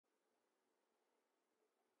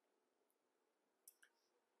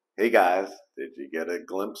Hey guys, did you get a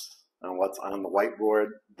glimpse on what's on the whiteboard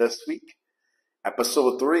this week?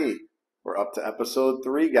 Episode 3. We're up to episode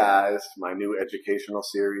 3, guys. My new educational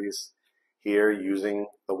series here using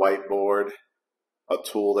the whiteboard, a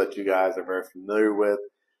tool that you guys are very familiar with.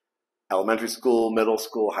 Elementary school, middle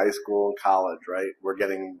school, high school, college, right? We're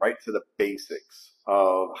getting right to the basics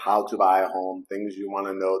of how to buy a home, things you want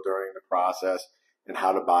to know during the process, and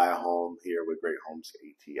how to buy a home here with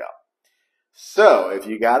GreatHomesATL. So, if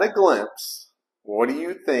you got a glimpse, what do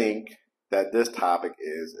you think that this topic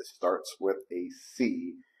is? It starts with a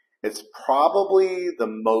C. It's probably the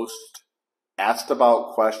most asked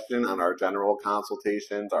about question on our general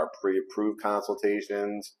consultations, our pre-approved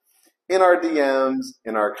consultations, in our DMs,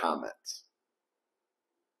 in our comments.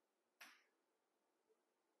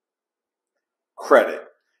 Credit.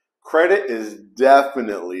 Credit is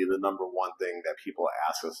definitely the number one thing that people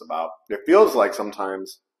ask us about. It feels like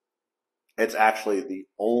sometimes it's actually the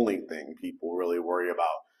only thing people really worry about.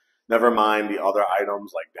 Never mind the other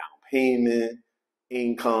items like down payment,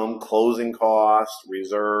 income, closing costs,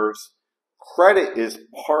 reserves. Credit is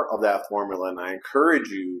part of that formula, and I encourage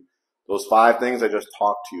you, those 5 things I just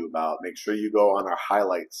talked to you about, make sure you go on our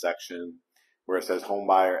highlights section where it says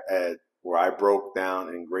Homebuyer Ed, where I broke down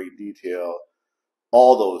in great detail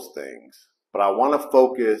all those things. But I want to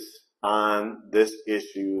focus on this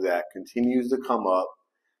issue that continues to come up.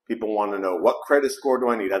 People want to know, what credit score do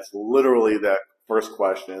I need? That's literally the first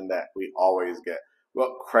question that we always get.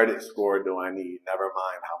 What credit score do I need? Never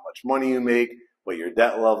mind how much money you make, what your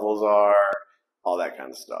debt levels are, all that kind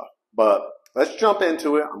of stuff. But let's jump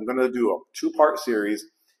into it. I'm going to do a 2-part series,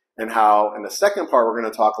 and how in the second part we're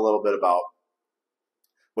going to talk a little bit about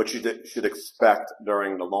what you should expect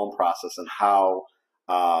during the loan process and how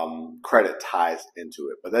credit ties into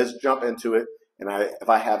it. But let's jump into it. And if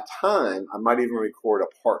I have time, I might even record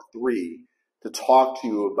a part 3 to talk to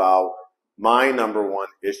you about my number one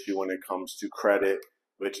issue when it comes to credit,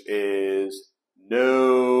 which is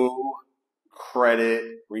no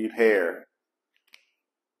credit repair.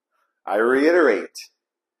 I reiterate,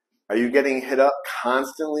 are you getting hit up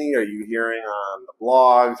constantly? Are you hearing on the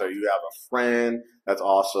blogs? Or you have a friend that's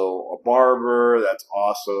also a barber, that's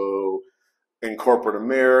also in corporate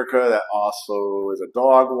America, that also is a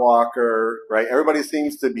dog walker, right? Everybody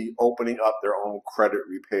seems to be opening up their own credit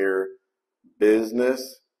repair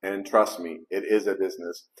business. And trust me, it is a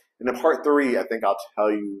business. And in part 3, I think I'll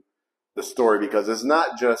tell you the story, because it's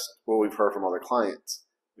not just what we've heard from other clients.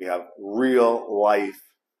 We have real life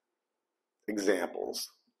examples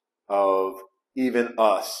of even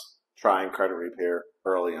us trying credit repair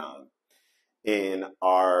early on in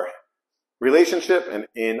our relationship and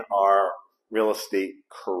in our real estate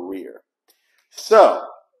career. So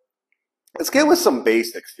let's get with some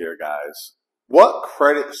basics here, guys. What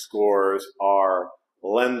credit scores are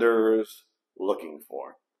lenders looking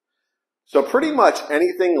for? So pretty much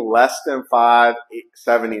anything less than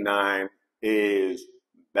 579 is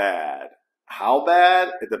bad. How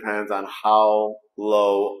bad? It depends on how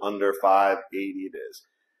low under 580 it is.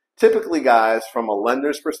 Typically, guys, from a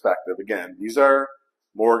lender's perspective, again, these are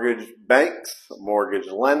mortgage banks, mortgage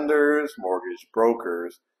lenders, mortgage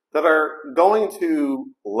brokers that are going to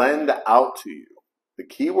lend out to you. The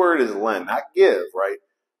key word is lend, not give, right?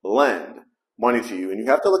 Lend money to you. And you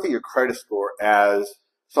have to look at your credit score as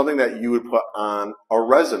something that you would put on a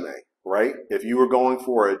resume, right? If you were going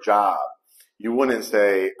for a job, you wouldn't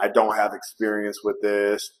say, I don't have experience with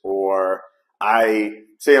this, or I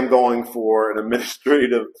say I'm going for an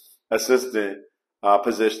administrative assistant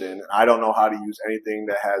position. I don't know how to use anything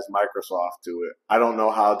that has Microsoft to it. I don't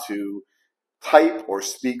know how to type or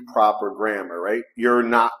speak proper grammar, right? You're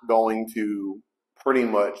not going to pretty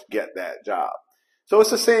much get that job. So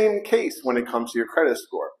it's the same case when it comes to your credit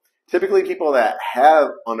score. Typically, people that have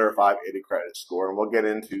under 580 credit score, and we'll get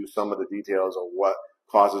into some of the details of what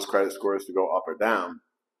causes credit scores to go up or down,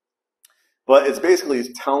 but it's basically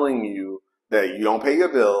telling you that you don't pay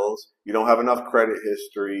your bills, you don't have enough credit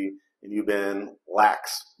history, and you've been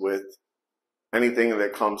lax with anything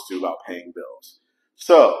that comes to about paying bills.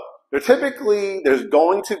 So there's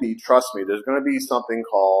going to be, trust me, there's going to be something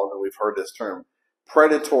called, and we've heard this term,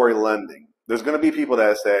 predatory lending. There's going to be people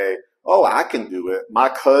that say, oh, I can do it. My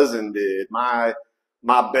cousin did. My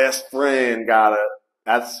best friend got it.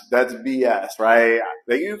 That's BS, right?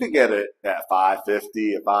 You could get it at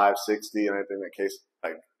 550, at 560, and anything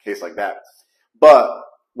case like that. But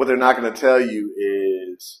what they're not going to tell you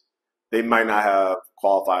is they might not have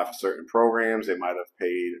qualified for certain programs. They might have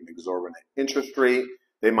paid an exorbitant interest rate.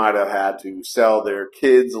 They might have had to sell their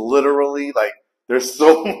kids literally. Like, there's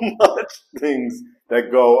so much things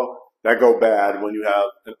that go bad when you have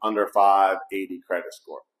an under 580 credit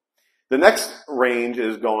score. The next range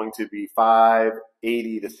is going to be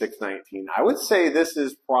 580 to 619. I would say this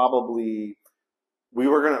is probably,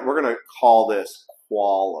 we're gonna call this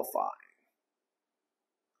qualifying.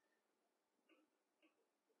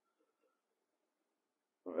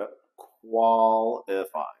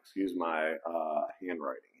 Qualifying, excuse my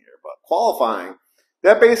handwriting here, but qualifying,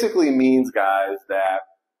 that basically means, guys, that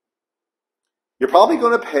you're probably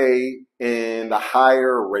going to pay in the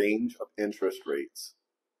higher range of interest rates,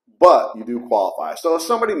 but you do qualify. So if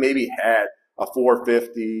somebody maybe had a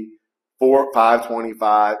 450,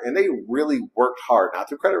 525, and they really worked hard, not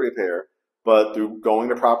through credit repair, but through going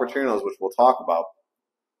to proper channels, which we'll talk about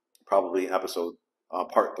probably in episode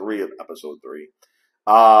part 3 of episode 3.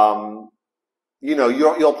 You know,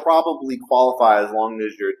 you'll probably qualify as long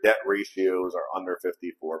as your debt ratios are under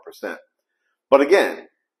 54%. But again,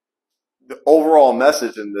 the overall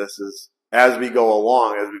message in this is, as we go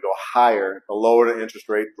along, as we go higher, the lower the interest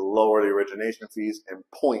rate, the lower the origination fees and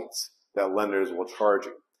points that lenders will charge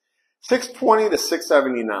you. 620 to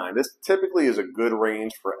 679. This typically is a good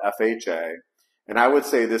range for FHA, and I would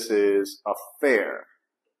say this is a fair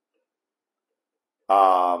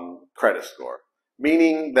credit score,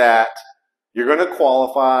 meaning that you're going to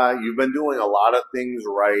qualify. You've been doing a lot of things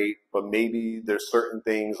right, but maybe there's certain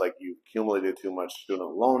things like you accumulated too much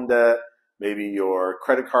student loan debt. Maybe your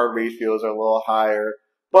credit card ratios are a little higher,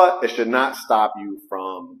 but it should not stop you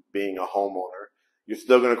from being a homeowner. You're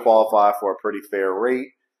still going to qualify for a pretty fair rate,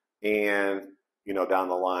 and you know, down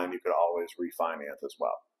the line you could always refinance as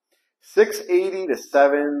well. 680 to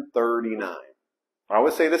 739. I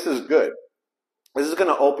would say this is good. This is going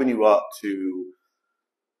to open you up to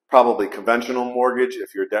probably conventional mortgage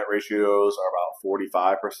if your debt ratios are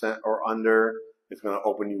about 45% or under. It's going to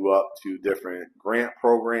open you up to different grant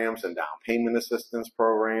programs and down payment assistance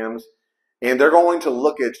programs. And they're going to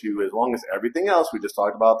look at you, as long as everything else we just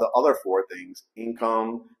talked about, the other 4 things,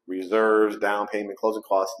 income, reserves, down payment, closing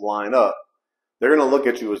costs, line up. They're going to look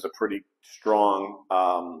at you as a pretty strong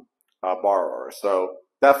borrower. So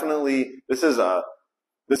definitely, this is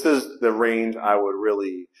the range I would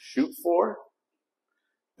really shoot for.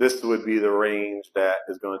 This would be the range that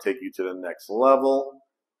is going to take you to the next level.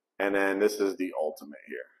 And then this is the ultimate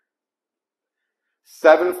here.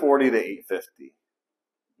 740 to 850.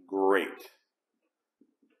 Great.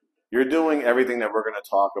 You're doing everything that we're going to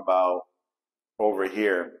talk about over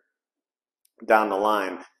here down the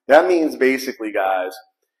line. That means basically, guys,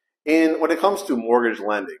 when it comes to mortgage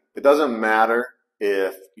lending, it doesn't matter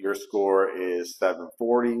if your score is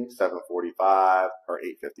 740, 745, or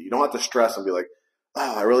 850. You don't have to stress and be like,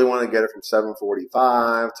 oh, I really want to get it from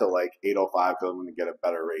 745 to like 805 because I'm going to get a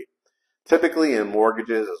better rate. Typically in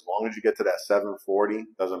mortgages, as long as you get to that 740,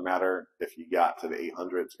 doesn't matter if you got to the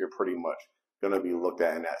 800s, you're pretty much going to be looked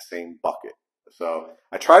at in that same bucket. So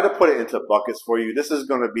I try to put it into buckets for you. This is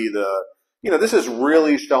going to be this is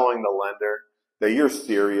really showing the lender that you're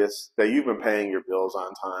serious, that you've been paying your bills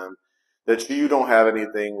on time, that you don't have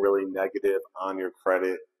anything really negative on your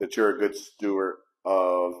credit, that you're a good steward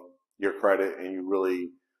of your credit, and you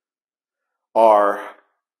really are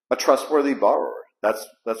a trustworthy borrower.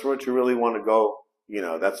 That's what you really want to go. You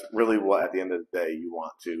know, that's really what at the end of the day you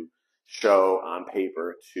want to show on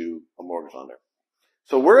paper to a mortgage lender.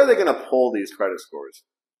 So where are they going to pull these credit scores?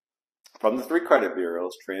 From the 3 credit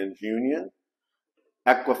bureaus: TransUnion,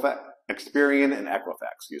 Experian, and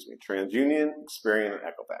Equifax. TransUnion, Experian, and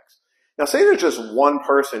Equifax. Now, say there's just one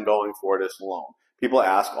person going for this loan. People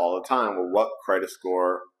ask all the time, well, what credit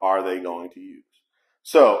score are they going to use?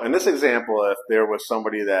 So in this example, if there was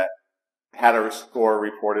somebody that had a score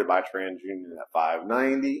reported by TransUnion at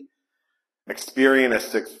 590, Experian at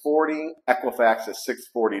 640, Equifax at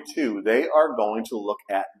 642, they are going to look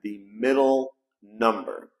at the middle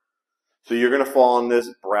number. So you're going to fall in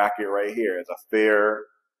this bracket right here as a fair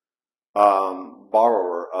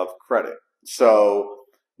borrower of credit. So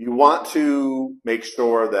you want to make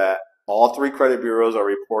sure that all 3 credit bureaus are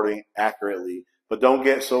reporting accurately, but don't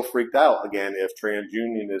get so freaked out again if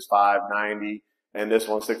TransUnion is 590 and this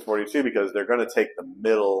one's 642, because they're going to take the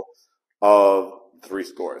middle of 3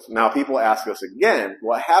 scores. Now, people ask us again,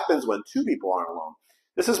 what happens when 2 people are on a loan?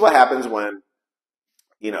 This is what happens when,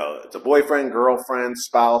 you know, it's a boyfriend, girlfriend,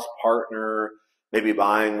 spouse, partner, maybe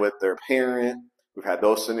buying with their parent. We've had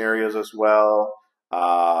those scenarios as well.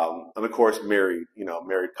 And of course, married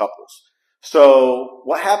couples. So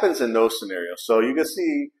what happens in those scenarios? So you can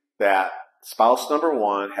see that spouse number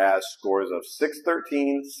 1 has scores of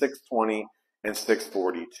 613, 620, and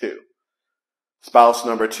 642. Spouse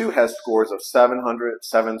number 2 has scores of 700,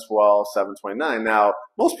 712, 729. Now,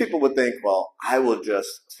 most people would think, well, I will just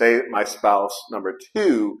say my spouse number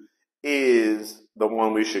 2 is the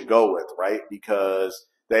one we should go with, right? Because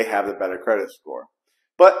they have the better credit score.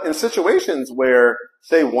 But in situations where,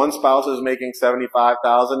 say, one spouse is making $75,000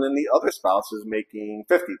 and the other spouse is making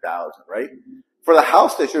 $50,000, right? For the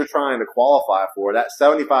house that you're trying to qualify for, that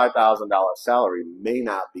 $75,000 salary may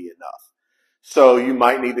not be enough. So you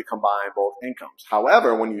might need to combine both incomes.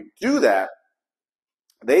 However, when you do that,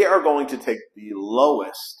 they are going to take the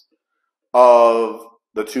lowest of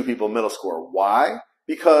the two people middle score. Why?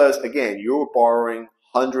 Because, again, you're borrowing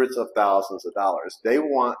hundreds of thousands of dollars. They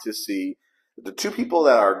want to see the two people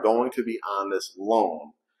that are going to be on this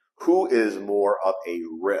loan, who is more of a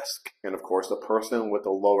risk. And, of course, the person with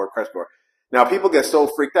the lower credit score. Now, people get so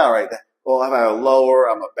freaked out, right? Well, if I have a lower,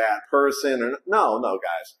 I'm a bad person. No,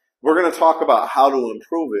 guys. We're going to talk about how to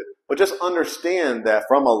improve it. But just understand that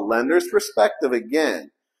from a lender's perspective,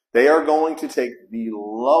 again, they are going to take the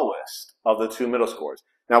lowest of the two middle scores.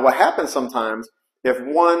 Now, what happens sometimes, if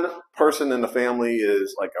one person in the family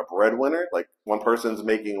is like a breadwinner, like one person's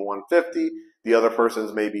making $150, the other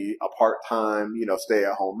person's maybe a part-time,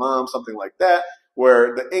 stay-at-home mom, something like that,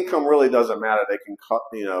 where the income really doesn't matter. They can cut,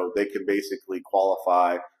 they can basically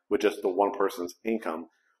qualify with just the one person's income.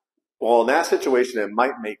 Well, in that situation, it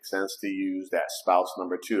might make sense to use that spouse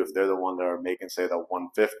number two if they're the one that are making, say, the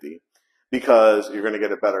 $150, because you're going to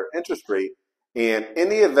get a better interest rate. And in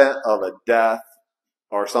the event of a death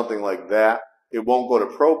or something like that, it won't go to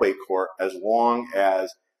probate court as long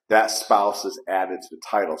as that spouse is added to the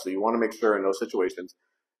title. So you want to make sure in those situations,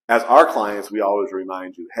 as our clients, we always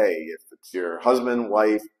remind you, hey, if it's your husband,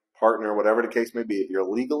 wife, partner, whatever the case may be, if you're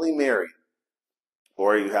legally married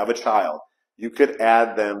or you have a child, you could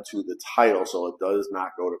add them to the title so it does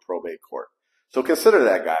not go to probate court. So consider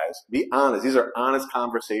that, guys. Be honest. These are honest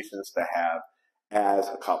conversations to have as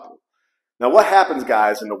a couple. Now, what happens,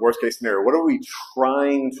 guys, in the worst case scenario? What are we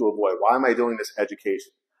trying to avoid? Why am I doing this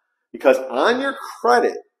education? Because on your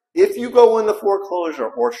credit, if you go into foreclosure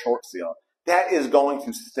or short sale, that is going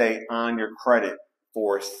to stay on your credit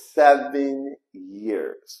for 7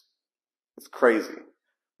 years. It's crazy.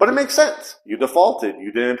 But it makes sense. You defaulted.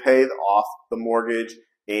 You didn't pay off the mortgage,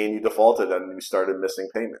 and you defaulted and you started missing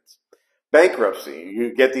payments. Bankruptcy.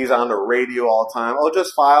 You get these on the radio all the time. Oh,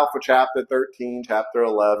 just file for Chapter 13, Chapter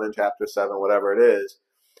 11, Chapter 7, whatever it is.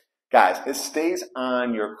 Guys, it stays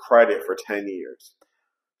on your credit for 10 years.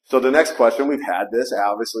 So the next question, we've had this,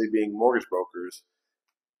 obviously being mortgage brokers.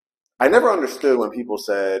 I never understood when people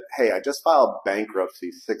said, hey, I just filed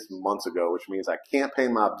bankruptcy 6 months ago, which means I can't pay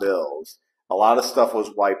my bills. A lot of stuff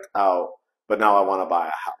was wiped out, but now I want to buy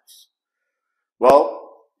a house.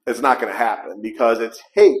 Well, it's not going to happen because it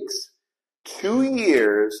takes 2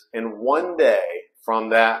 years and 1 day from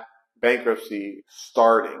that bankruptcy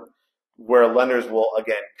starting where lenders will,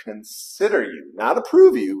 again, consider you, not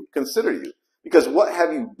approve you, consider you. Because what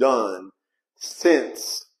have you done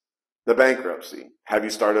since the bankruptcy? Have you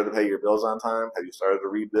started to pay your bills on time? Have you started to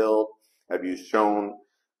rebuild? Have you shown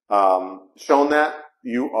that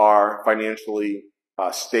you are financially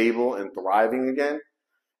stable and thriving again?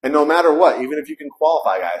 And no matter what, even if you can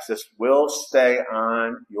qualify, guys, this will stay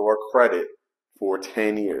on your credit for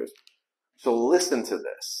 10 years. So listen to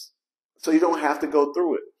this so you don't have to go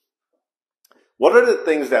through it. What are the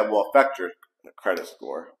things that will affect your credit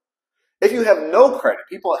score? If you have no credit,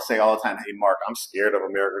 people say all the time, hey, Mark, I'm scared of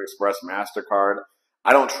American Express, MasterCard.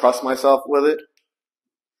 I don't trust myself with it.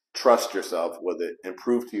 Trust yourself with it and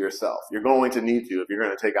prove to yourself. You're going to need to if you're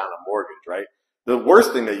going to take on a mortgage, right? The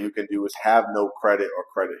worst thing that you can do is have no credit or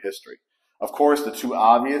credit history. Of course, the two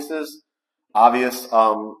obvious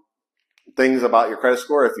things about your credit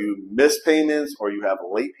score, if you miss payments or you have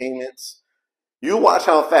late payments, you watch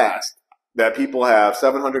how fast that people have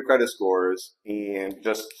 700 credit scores and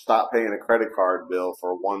just stop paying a credit card bill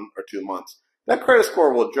for 1 or 2 months. That credit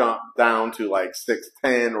score will jump down to like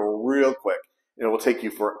 610 real quick, and it will take you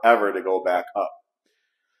forever to go back up.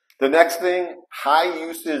 The next thing, high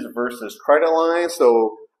usage versus credit line.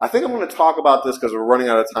 So I think I'm going to talk about this because we're running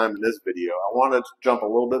out of time in this video. I want to jump a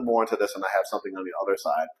little bit more into this, and I have something on the other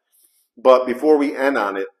side. But before we end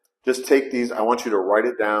on it, just take these. I want you to write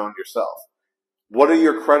it down yourself. What are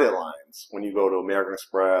your credit lines when you go to American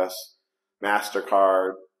Express,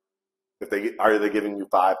 MasterCard? Are they giving you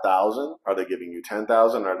 5,000? Are they giving you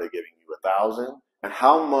 10,000? Are they giving you 1,000? And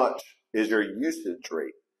how much is your usage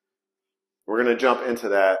rate? We're going to jump into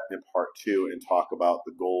that in part 2 and talk about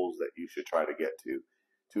the goals that you should try to get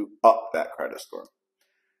to up that credit score.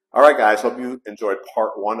 All right, guys. Hope you enjoyed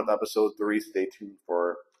part 1 of episode 3. Stay tuned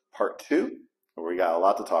for part 2, where we got a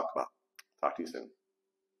lot to talk about. Talk to you soon.